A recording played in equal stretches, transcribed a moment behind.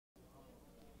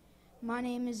My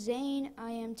name is Zain. I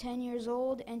am 10 years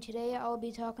old, and today I will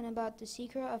be talking about the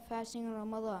secret of fasting in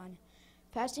Ramadan.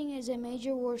 Fasting is a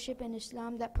major worship in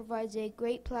Islam that provides a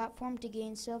great platform to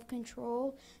gain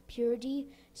self-control, purity,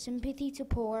 sympathy to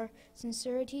poor,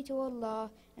 sincerity to Allah,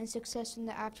 and success in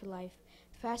the afterlife.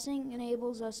 Fasting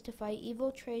enables us to fight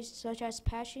evil traits such as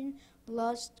passion,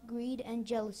 lust, greed, and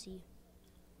jealousy.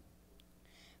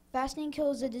 Fasting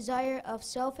kills the desire of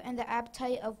self and the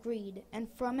appetite of greed,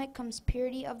 and from it comes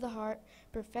purity of the heart,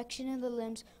 perfection in the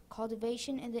limbs,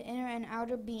 cultivation in the inner and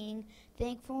outer being,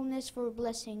 thankfulness for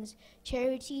blessings,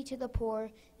 charity to the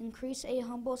poor, increase a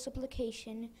humble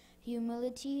supplication,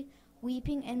 humility,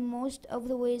 weeping, and most of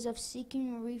the ways of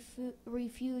seeking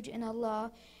refuge in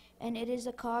Allah, and it is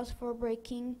a cause for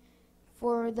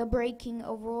the breaking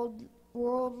of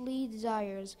worldly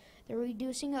desires, the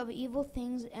reducing of evil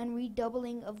things, and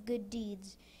redoubling of good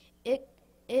deeds. It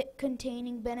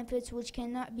containing benefits which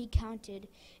cannot be counted.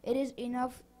 It is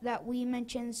enough that we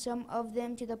mention some of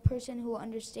them to the person who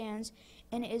understands,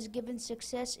 and is given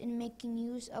success in making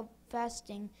use of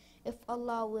fasting, if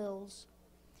Allah wills.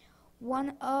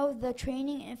 One of the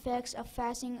training effects of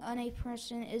fasting on a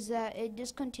person is that it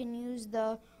discontinues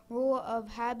the rule of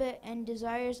habit and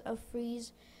desires of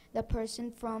frees the person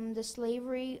from the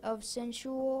slavery of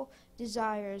sensual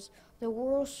desires. The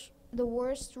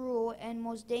worst rule and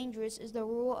most dangerous is the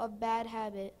rule of bad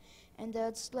habit and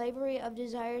the slavery of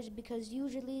desires, because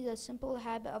usually the simple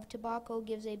habit of tobacco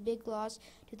gives a big loss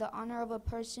to the honor of a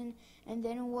person, and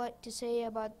then what to say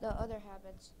about the other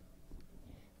habits?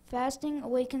 Fasting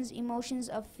awakens emotions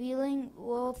of feeling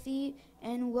wealthy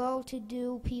and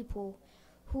well-to-do people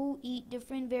who eat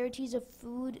different varieties of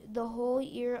food the whole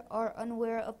year are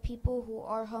unaware of people who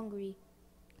are hungry.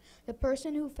 The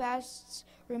person who fasts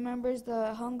remembers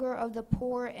the hunger of the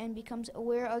poor and becomes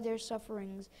aware of their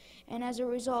sufferings, and as a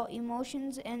result,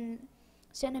 emotions and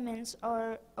sentiments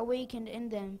are awakened in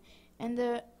them,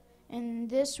 and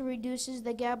this reduces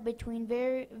the gap between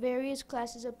various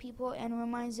classes of people and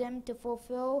reminds them to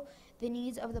fulfill the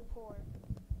needs of the poor.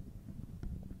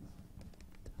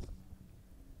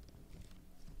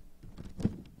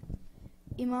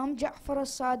 Imam Ja'far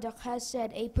as-Sadiq has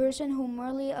said, a person who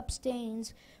merely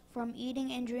abstains from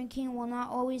eating and drinking will not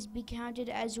always be counted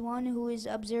as one who is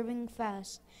observing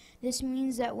fast. This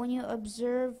means that when you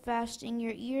observe fasting,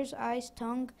 your ears, eyes,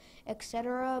 tongue,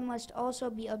 etc. must also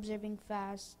be observing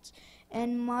fasts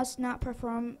and must not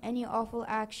perform any awful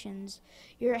actions.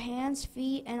 Your hands,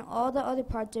 feet, and all the other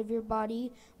parts of your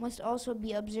body must also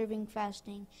be observing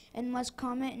fasting and must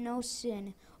commit no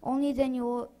sin. Only then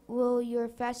will your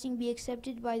fasting be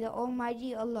accepted by the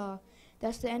Almighty Allah.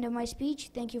 That's the end of my speech.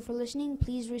 Thank you for listening.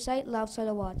 Please recite loud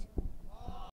salawat.